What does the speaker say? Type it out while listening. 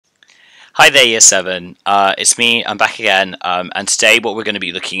Hi there, Year 7. It's me, I'm back again, and today what we're going to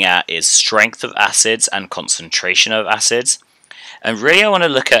be looking at is strength of acids and concentration of acids. And really I want to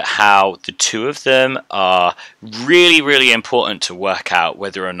look at how the two of them are really important to work out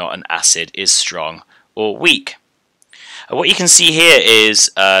whether or not an acid is strong or weak. What you can see here is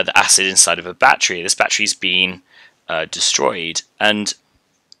the acid inside of a battery. This battery's been destroyed, and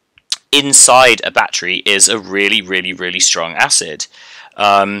inside a battery is a really strong acid.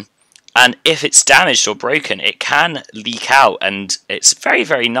 And if it's damaged or broken, it can leak out, and it's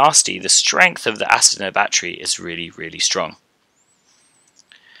very nasty. The strength of the acid in a battery is really strong.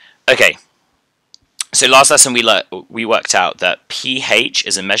 Okay, so last lesson we worked out that pH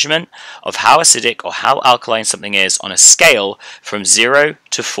is a measurement of how acidic or how alkaline something is on a scale from 0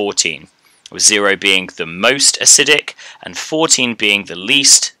 to 14, with 0 being the most acidic and 14 being the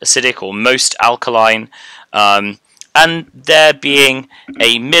least acidic or most alkaline, and there being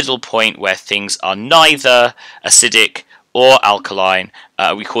a middle point where things are neither acidic or alkaline.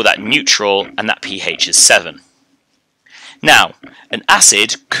 We call that neutral, and that pH is 7. Now, an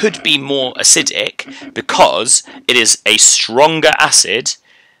acid could be more acidic because it is a stronger acid,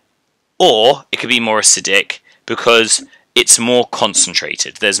 or it could be more acidic because it's more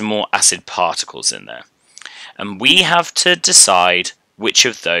concentrated. There's more acid particles in there. And we have to decide which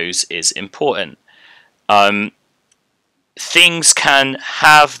of those is important. Things can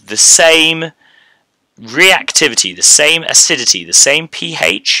have the same reactivity, the same acidity, the same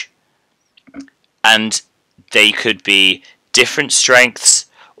pH, and they could be different strengths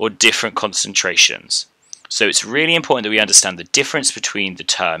or different concentrations. So it's really important that we understand the difference between the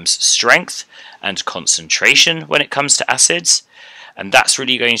terms strength and concentration when it comes to acids, and that's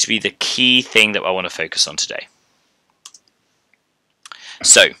really going to be the key thing that I want to focus on today.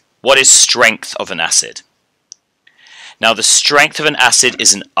 So, what is strength of an acid? Now, the strength of an acid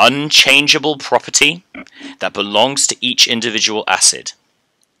is an unchangeable property that belongs to each individual acid.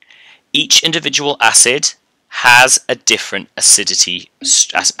 Each individual acid has a different acid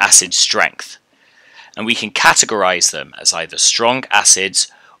strength, and we can categorize them as either strong acids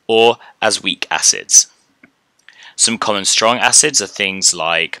or as weak acids. Some common strong acids are things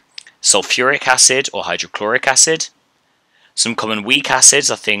like sulfuric acid or hydrochloric acid. Some common weak acids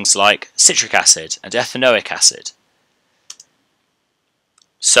are things like citric acid and ethanoic acid.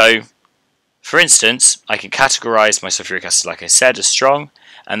 So, for instance, I can categorize my sulfuric acid, like I said, as strong,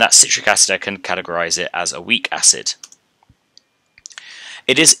 and that citric acid I can categorize it as a weak acid.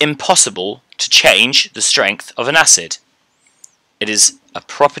 It is impossible to change the strength of an acid. It is a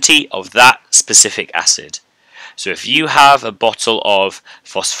property of that specific acid. So if you have a bottle of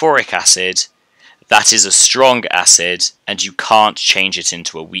phosphoric acid, that is a strong acid, and you can't change it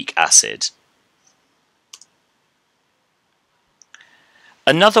into a weak acid.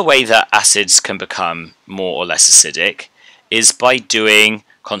 Another way that acids can become more or less acidic is by doing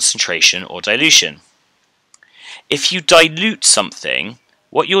concentration or dilution. If you dilute something,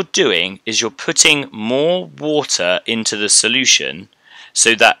 what you're doing is you're putting more water into the solution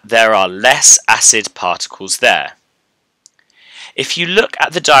so that there are less acid particles there. If you look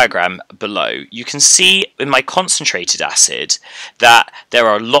at the diagram below, you can see in my concentrated acid that there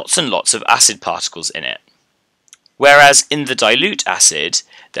are lots and lots of acid particles in it, whereas in the dilute acid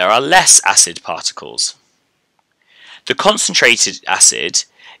there are less acid particles. The concentrated acid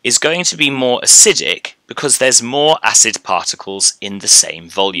is going to be more acidic because there's more acid particles in the same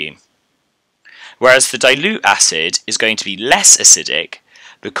volume, whereas the dilute acid is going to be less acidic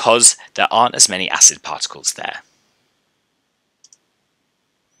because there aren't as many acid particles there.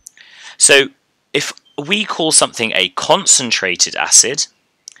 So if we call something a concentrated acid,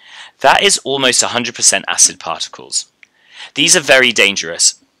 that is almost 100% acid particles. These are very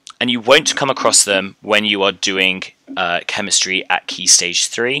dangerous, and you won't come across them when you are doing chemistry at Key Stage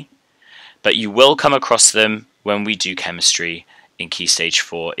 3, but you will come across them when we do chemistry in Key Stage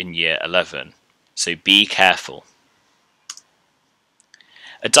 4 in Year 11. So be careful.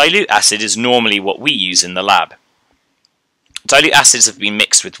 A dilute acid is normally what we use in the lab. Dilute acids have been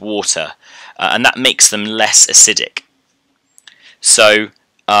mixed with water, and that makes them less acidic. So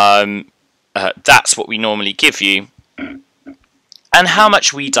that's what we normally give you, and how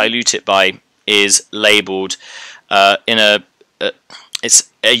much we dilute it by is labelled it's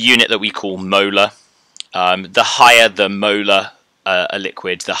a unit that we call molar. The higher the molar a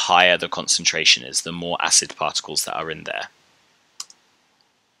liquid, the higher the concentration is, the more acid particles that are in there.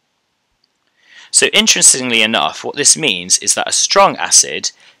 So interestingly enough, what this means is that a strong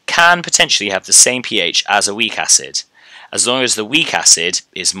acid can potentially have the same pH as a weak acid, as long as the weak acid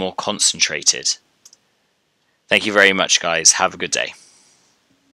is more concentrated. Thank you very much, guys. Have a good day.